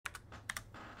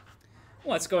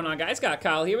What's going on, guys? Got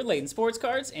Kyle here with Layton Sports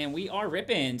Cards, and we are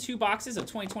ripping 2 boxes of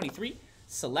 2023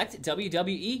 Select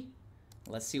WWE.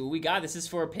 Let's see what we got. This is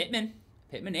for Pitman.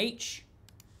 Pitman H.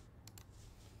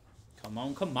 Come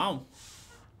on, come on.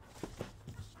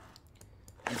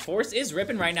 And Force is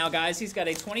ripping right now, guys. He's got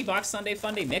a 20-box Sunday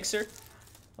Funday mixer.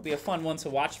 It'll be a fun one to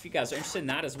watch if you guys are interested in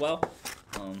that as well.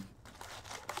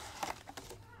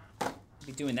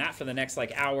 Be doing that for the next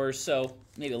hour or so,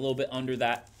 maybe a little bit under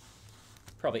that.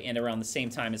 Probably end around the same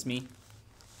time as me.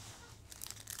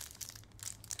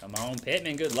 Come on,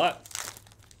 Pitman. Good luck.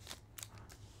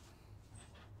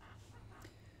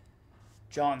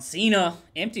 John Cena.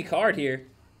 Empty card here.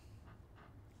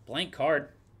 Blank card.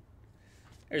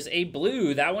 There's a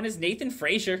blue. That one is Nathan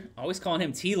Frazier. Always calling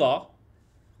him T-Law.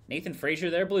 Nathan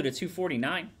Frazier there. Blue to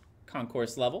 249.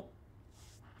 Concourse level.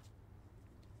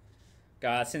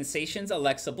 Got Sensations,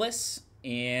 Alexa Bliss.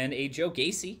 And a Joe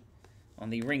Gacy on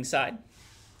the ring side.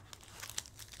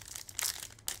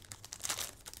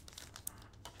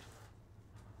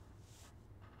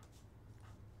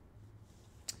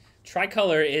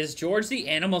 Tricolor is George the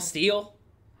Animal Steel.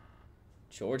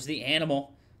 George the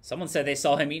Animal. Someone said they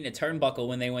saw him eating a turnbuckle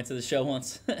when they went to the show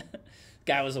once.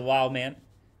 Guy was a wild man.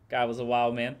 Guy was a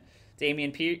wild man.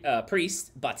 Damian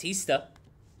Priest. Batista.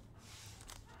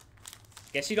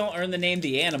 Guess you don't earn the name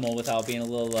The Animal without being a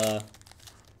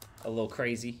little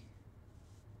crazy.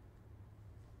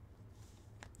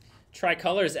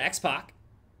 Tricolor is X-Pac.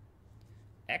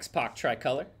 X-Pac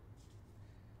Tricolor.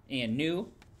 And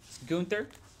new Gunther.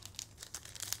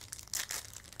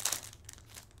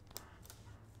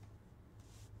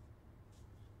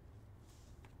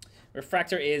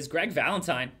 Refractor is Greg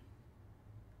Valentine.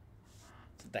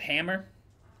 The Hammer.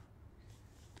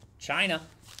 China.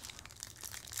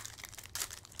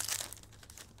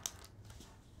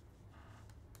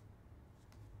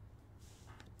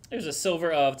 There's a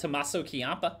silver of Tommaso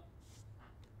Ciampa.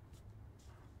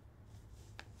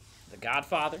 The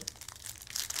Godfather.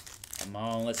 Come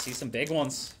on, let's see some big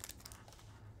ones.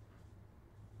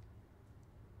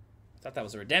 Thought that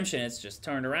was a redemption. It's just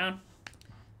turned around.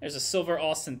 There's a silver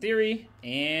Austin Theory.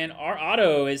 And our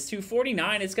auto is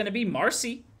 249. It's going to be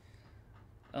Marcy.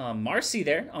 Marcy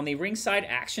there on the ringside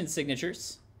action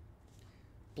signatures.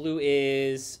 Blue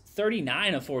is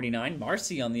 39 of 49.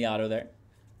 Marcy on the auto there.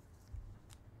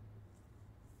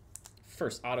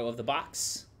 First auto of the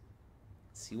box.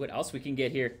 Let's see what else we can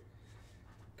get here.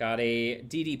 Got a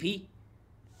DDP.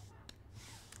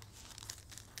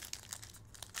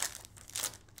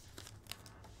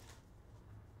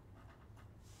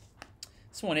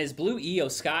 This one is Blue EO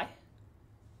Sky.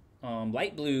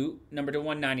 Light blue, number to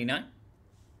 199.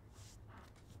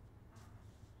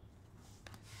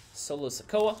 Solo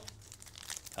Sikoa.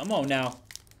 Come on now.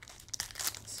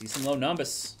 Let's see some low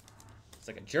numbers. It's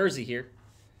like a jersey here.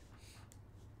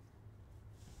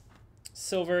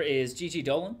 Silver is Gigi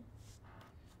Dolan.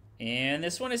 And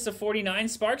this one is the 49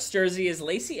 Sparks jersey is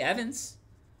Lacey Evans.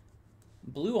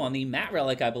 Blue on the matte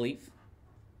relic, I believe.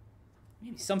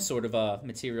 Maybe some sort of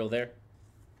material there.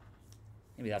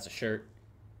 Maybe that's a shirt.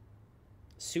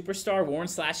 Superstar worn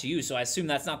 /U, so I assume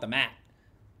that's not the matte.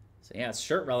 So yeah, it's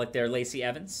shirt relic there, Lacey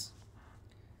Evans.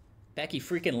 Becky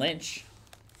freaking Lynch.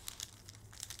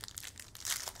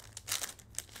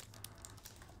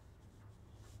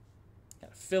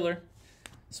 Got a filler.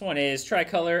 This one is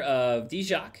Tricolor of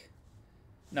Dijak.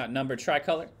 Not numbered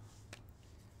Tricolor.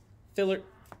 Filler.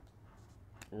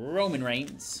 Roman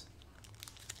Reigns.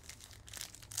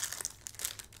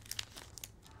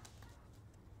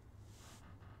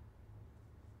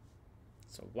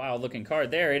 It's a wild looking card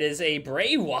there. It is a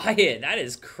Bray Wyatt. That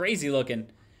is crazy looking.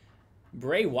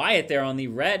 Bray Wyatt there on the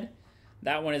red.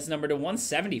 That one is numbered to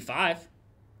 175. I was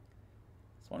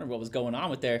wondering what was going on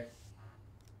with there.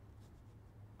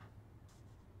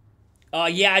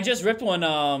 Yeah, I just ripped one,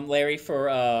 Larry,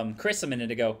 for Chris a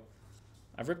minute ago.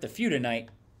 I've ripped a few tonight.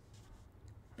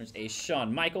 There's a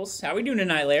Shawn Michaels. How we doing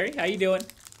tonight, Larry? How you doing?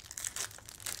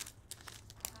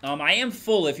 I am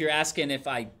full if you're asking if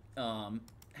I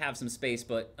have some space,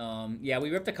 but yeah, we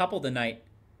ripped a couple tonight.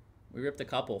 We ripped a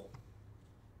couple.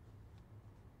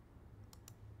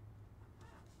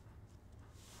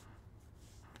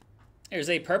 There's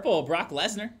a purple Brock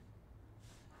Lesnar.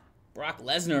 Brock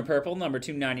Lesnar purple, number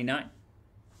 299.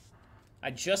 I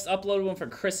just uploaded one for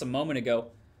Chris a moment ago.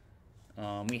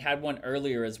 We had one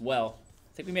earlier as well.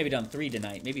 I think we maybe done 3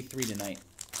 tonight. Maybe 3 tonight.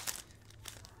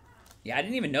 Yeah, I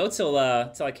didn't even know till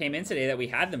I came in today that we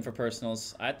had them for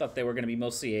personals. I thought they were going to be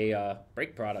mostly a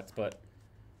break product, but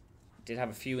did have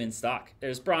a few in stock.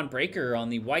 There's Braun Breaker on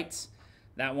the whites.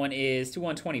 That one is to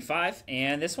 125,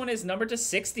 and this one is numbered to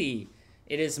 60.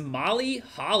 It is Molly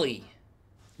Holly.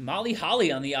 Molly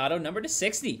Holly on the auto, number to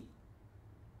 60.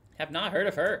 Have not heard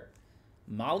of her.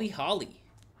 Molly Holly.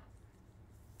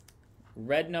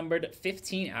 Red numbered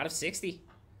 15 out of 60.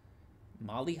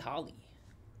 Molly Holly.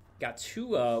 Got two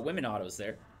women autos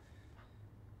there.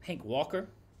 Hank Walker.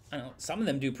 I don't know, some of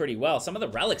them do pretty well. Some of the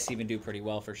relics even do pretty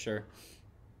well for sure.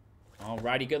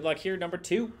 Alrighty, good luck here, number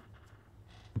 2.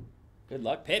 Good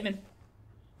luck, Pitman.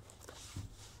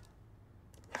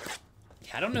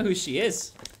 I don't know who she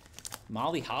is.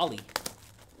 Molly Holly.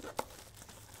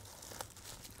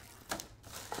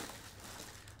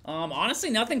 Honestly,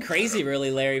 nothing crazy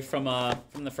really, Larry, from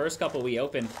the first couple we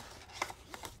opened.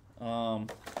 Trying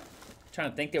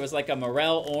to think, there was like a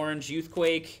Morel Orange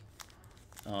Youthquake.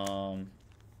 A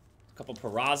couple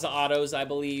Peraza autos, I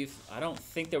believe. I don't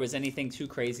think there was anything too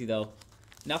crazy though.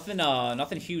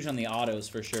 Nothing huge on the autos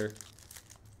for sure.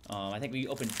 I think we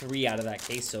opened 3 out of that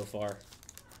case so far.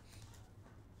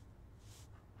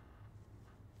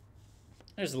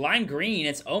 There's lime green.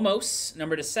 It's Omos,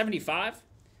 number to 75.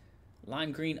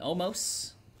 Lime green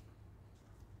Omos.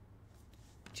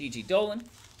 Gigi Dolan.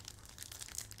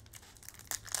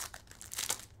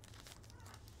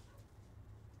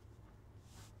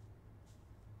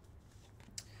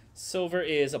 Silver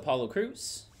is Apollo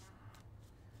Crews.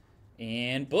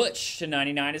 And Butch to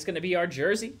 99 is going to be our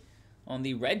jersey. On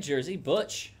the red jersey,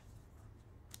 Butch.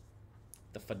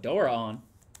 The fedora on.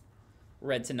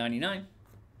 Red to 99.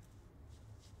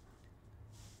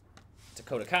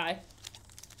 Dakota Kai.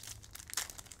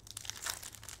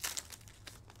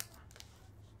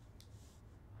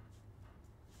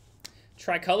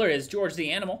 Tricolor is George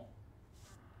the Animal.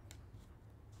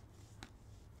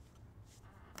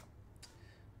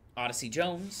 Odyssey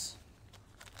Jones.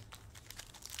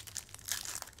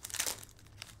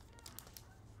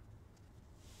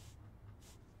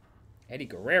 Eddie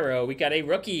Guerrero. We got a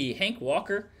rookie, Hank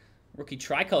Walker. Rookie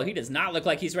tricolor. He does not look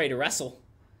like he's ready to wrestle.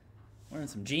 Wearing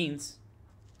some jeans.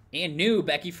 And new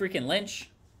Becky freaking Lynch.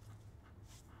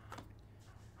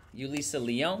 Yulisa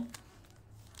Leon.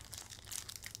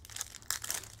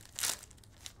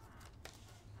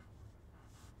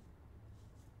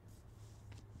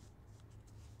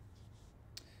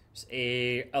 There's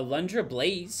a Alundra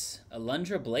Blaze.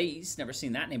 Alundra Blaze. Never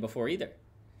seen that name before either.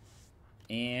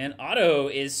 And auto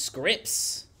is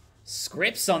Scripps.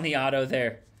 Scripps on the auto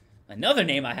there. Another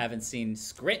name I haven't seen.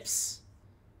 Scripps.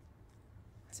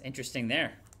 That's interesting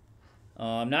there.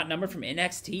 Not numbered from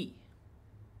NXT.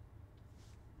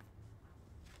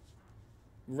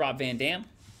 Rob Van Dam.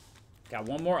 Got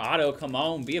one more auto. Come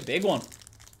on, be a big one.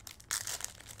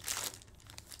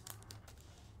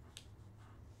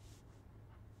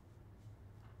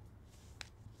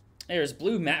 There's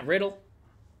blue Matt Riddle.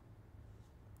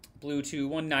 Blue to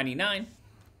 199.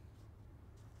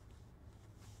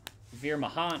 Veer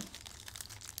Mahan.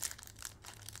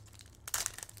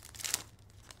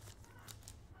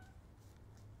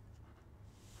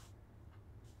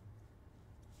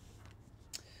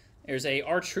 There's a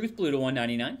R-Truth blue to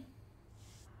 199.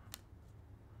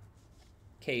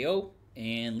 KO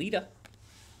and Lita.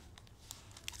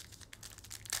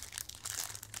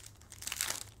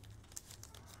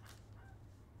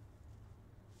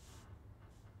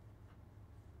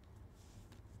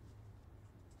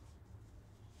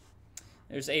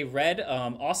 There's a red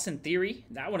Austin Theory.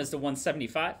 That one is the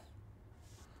 175.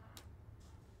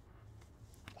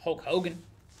 Hulk Hogan.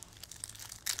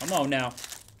 Come on now.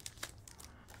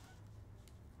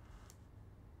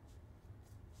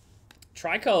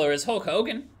 Tricolor is Hulk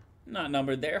Hogan. Not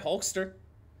numbered there. Hulkster.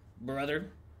 Brother.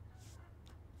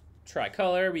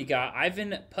 Tricolor. We got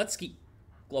Ivan Putski.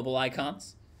 Global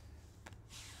Icons.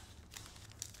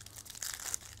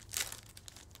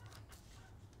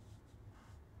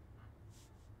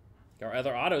 Our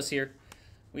other autos here.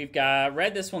 We've got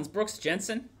red. This one's Brooks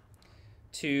Jensen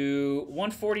to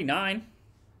 149.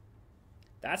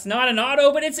 That's not an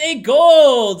auto, but it's a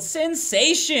gold.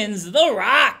 Sensations. The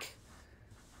Rock.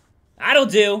 That'll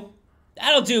do.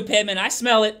 That'll do, Pitman. I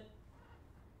smell it.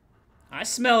 I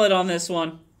smell it on this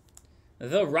one.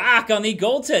 The Rock on the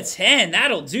gold to 10.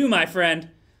 That'll do, my friend.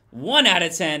 1 out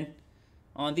of 10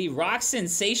 on the Rock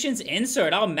Sensations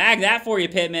insert. I'll mag that for you,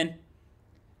 Pitman.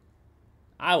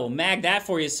 I will mag that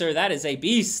for you, sir. That is a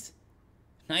beast.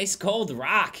 Nice gold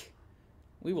Rock.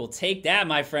 We will take that,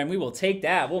 my friend. We will take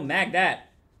that. We'll mag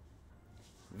that.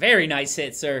 Very nice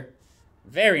hit, sir.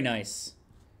 Very nice.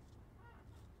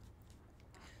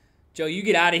 Joe, you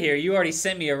get out of here. You already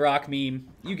sent me a Rock meme.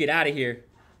 You get out of here.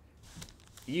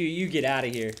 You get out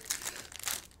of here.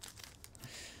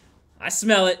 I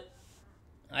smell it.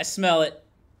 I smell it.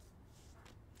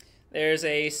 There's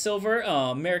a silver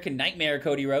American Nightmare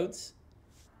Cody Rhodes.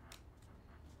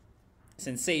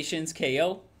 Sensations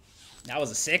KO. That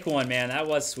was a sick one, man. That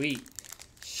was sweet.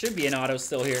 Should be an auto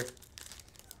still here.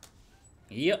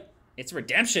 Yep. It's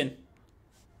redemption.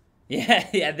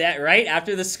 Yeah, that right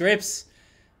after the scripts.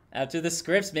 After the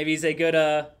scripts, maybe he's a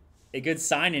good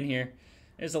sign in here.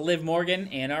 There's a Liv Morgan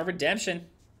and our redemption.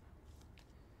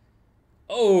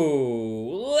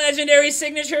 Oh, legendary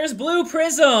signatures blue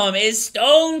prism is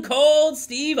Stone Cold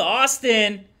Steve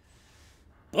Austin.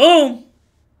 Boom.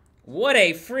 What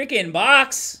a freaking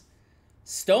box.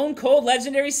 Stone Cold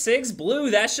legendary 6 blue.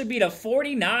 That should be to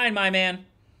 49, my man.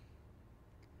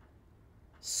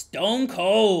 Stone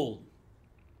Cold.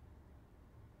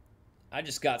 I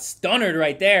just got stunnered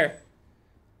right there.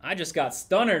 I just got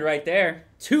stunnered right there.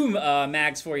 2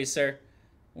 mags for you, sir.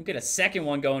 We'll get a second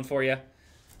one going for you.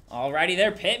 Alrighty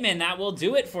there, Pitman. That will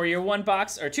do it for your 1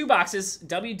 box or 2 boxes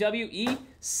WWE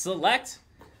Select.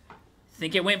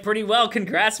 Think it went pretty well.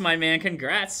 Congrats, my man.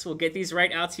 Congrats. We'll get these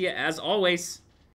right out to you as always.